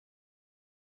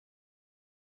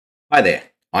Hi there,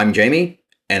 I'm Jamie,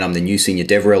 and I'm the new Senior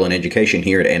DevRel in Education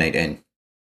here at n8n.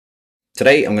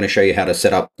 Today I'm going to show you how to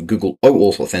set up Google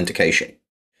OAuth Authentication.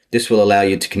 This will allow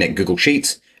you to connect Google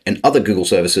Sheets and other Google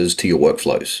services to your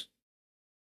workflows.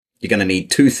 You're going to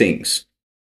need two things: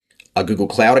 a Google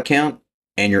Cloud account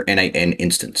and your n8n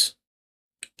instance.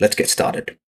 Let's get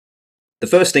started. The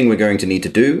first thing we're going to need to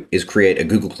do is create a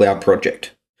Google Cloud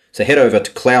project. So head over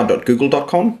to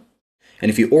cloud.google.com, and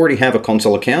if you already have a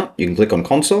console account, you can click on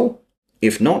Console.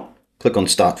 If not, click on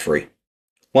Start Free.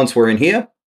 Once we're in here,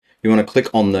 you want to click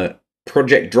on the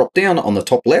project drop-down on the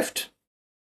top left,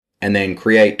 and then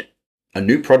create a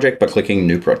new project by clicking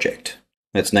New Project.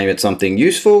 Let's name it something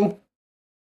useful,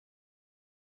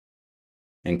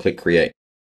 and click Create.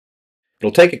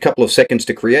 It'll take a couple of seconds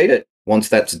to create it. Once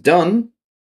that's done,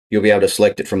 you'll be able to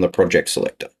select it from the project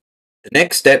selector. The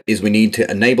next step is we need to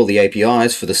enable the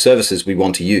APIs for the services we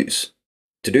want to use.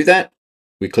 To do that,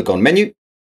 we click on Menu,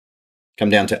 come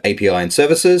down to API and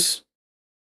Services,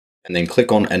 and then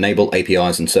click on Enable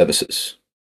APIs and Services.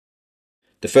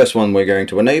 The first one we're going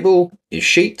to enable is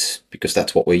Sheets, because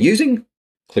that's what we're using.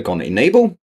 Click on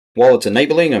Enable. While it's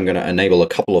enabling, I'm going to enable a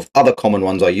couple of other common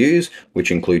ones I use,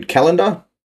 which include Calendar,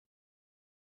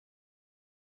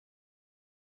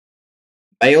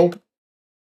 Mail,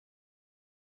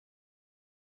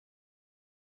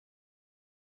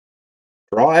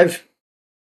 Drive.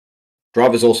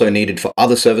 Drive is also needed for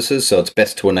other services, so it's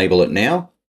best to enable it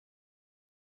now.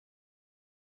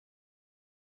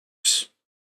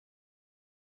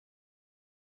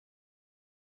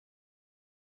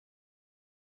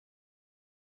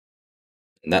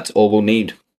 And that's all we'll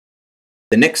need.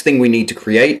 The next thing we need to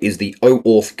create is the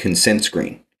OAuth consent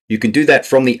screen. You can do that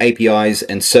from the APIs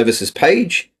and Services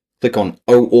page. Click on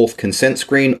OAuth consent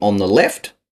screen on the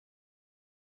left,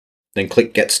 then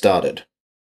click Get Started.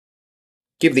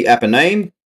 Give the app a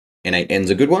name,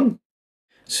 n8n's a good one.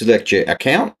 Select your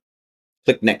account,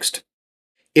 click Next.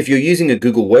 If you're using a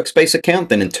Google Workspace account,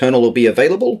 then internal will be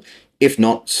available. If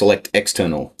not, select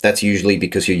external. That's usually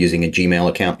because you're using a Gmail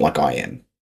account like I am.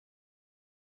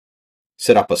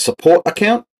 Set up a support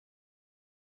account.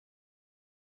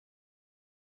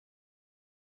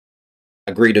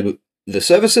 Agree to the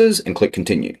services and click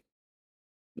Continue.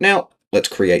 Now, let's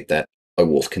create that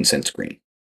OAuth consent screen.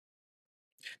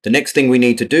 The next thing we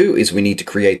need to do is we need to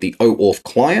create the OAuth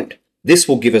client. This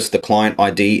will give us the client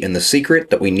ID and the secret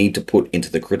that we need to put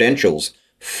into the credentials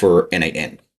for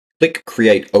n8n. Click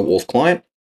Create OAuth Client.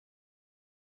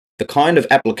 The kind of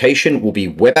application will be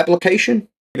web application.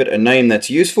 Give it a name that's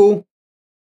useful.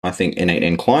 I think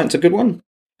n8n Client's a good one.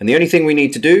 And the only thing we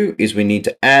need to do is we need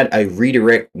to add a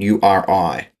redirect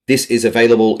URI. This is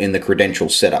available in the credential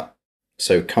setup.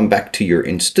 So come back to your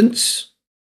instance.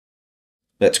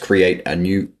 Let's create a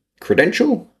new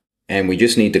credential, and we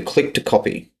just need to click to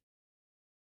copy.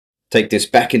 Take this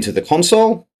back into the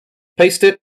console, paste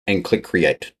it, and click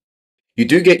Create. You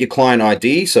do get your client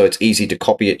ID, so it's easy to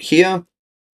copy it here,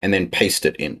 and then paste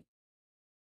it in.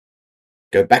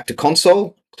 Go back to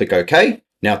console, click OK.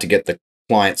 Now to get the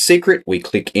client secret, we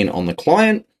click in on the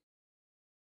client,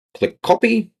 click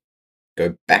Copy,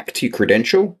 go back to your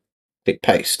credential, click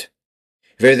Paste.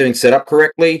 If everything's set up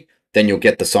correctly, then you'll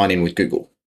get the sign in with Google.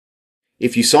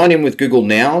 If you sign in with Google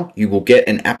now, you will get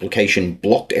an application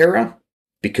blocked error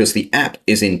because the app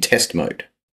is in test mode.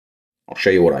 I'll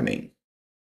show you what I mean.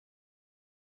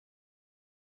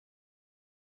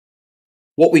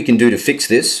 What we can do to fix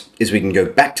this is we can go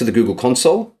back to the Google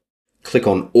console, click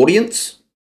on Audience,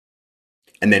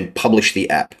 and then publish the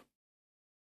app.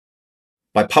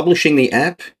 By publishing the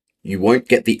app, you won't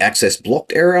get the access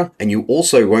blocked error, and you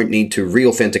also won't need to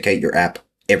re-authenticate your app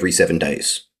every 7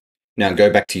 days. Now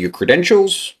go back to your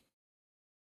credentials,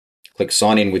 click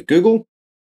Sign in with Google,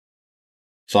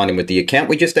 sign in with the account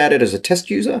we just added as a test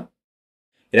user.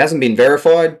 It hasn't been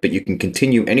verified, but you can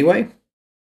continue anyway.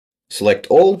 Select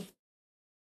All,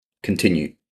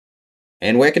 Continue,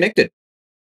 and we're connected.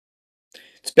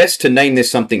 It's best to name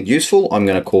this something useful. I'm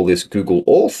going to call this Google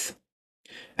OAuth,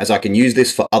 as I can use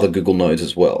this for other Google nodes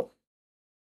as well.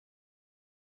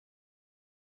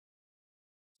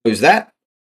 Close that.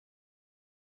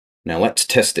 Now let's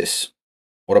test this.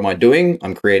 What am I doing?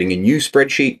 I'm creating a new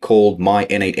spreadsheet called My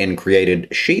n8n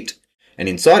Created Sheet, and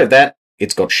inside of that,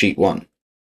 it's got Sheet 1.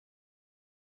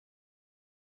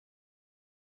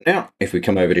 Now, if we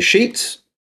come over to Sheets,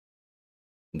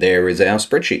 there is our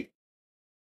spreadsheet.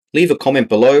 Leave a comment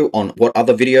below on what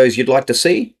other videos you'd like to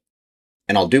see,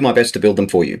 and I'll do my best to build them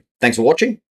for you. Thanks for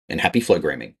watching, and happy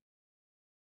flowgramming.